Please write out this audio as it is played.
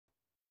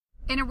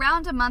In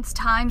around a month's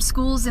time,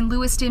 schools in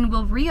Lewiston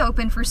will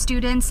reopen for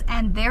students,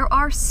 and there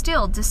are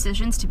still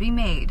decisions to be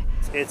made.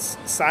 It's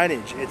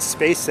signage, it's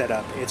space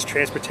setup, it's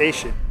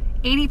transportation.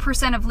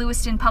 80% of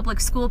Lewiston public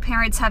school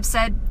parents have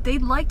said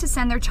they'd like to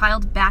send their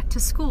child back to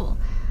school.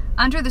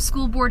 Under the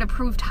school board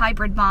approved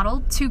hybrid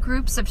model, 2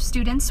 groups of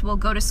students will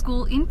go to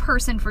school in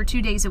person for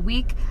 2 days a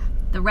week,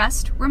 the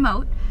rest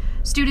remote.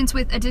 Students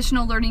with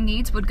additional learning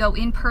needs would go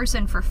in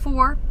person for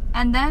 4,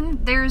 and then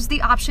there's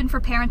the option for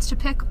parents to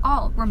pick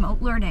all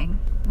remote learning.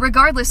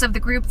 Regardless of the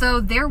group, though,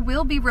 there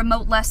will be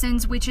remote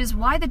lessons, which is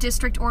why the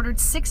district ordered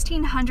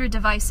 1,600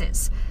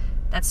 devices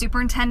that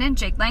Superintendent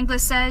Jake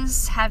Langlis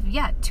says have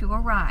yet to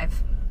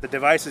arrive. The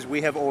devices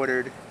we have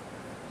ordered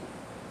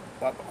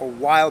a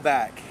while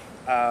back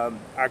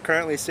are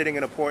currently sitting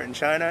in a port in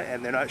China,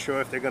 and they're not sure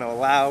if they're going to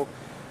allow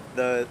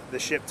the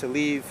ship to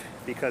leave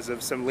because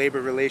of some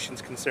labor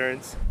relations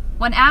concerns.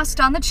 When asked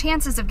on the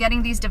chances of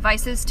getting these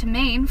devices to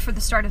Maine for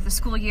the start of the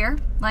school year,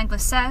 Langlis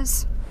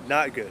says,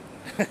 "Not good."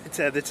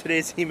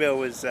 Today's email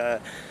was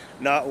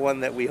not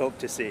one that we hope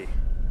to see.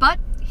 But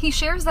he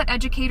shares that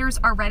educators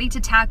are ready to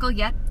tackle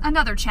yet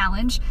another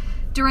challenge.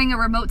 During a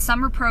remote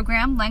summer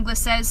program, Langlis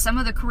says some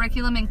of the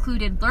curriculum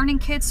included learning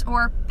kits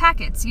or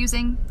packets,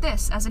 using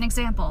this as an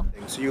example.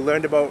 So you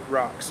learned about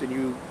rocks, and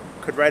you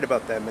could write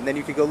about them, and then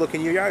you could go look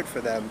in your yard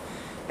for them,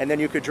 and then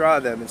you could draw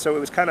them. And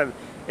so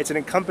it's an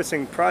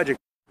encompassing project.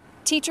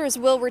 Teachers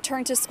will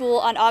return to school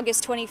on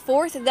August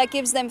 24th. That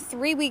gives them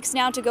 3 weeks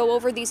now to go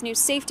over these new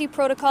safety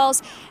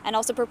protocols and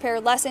also prepare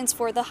lessons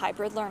for the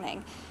hybrid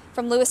learning.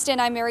 From Lewiston,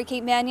 I'm Mary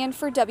Kate Mannion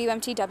for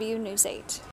WMTW News 8.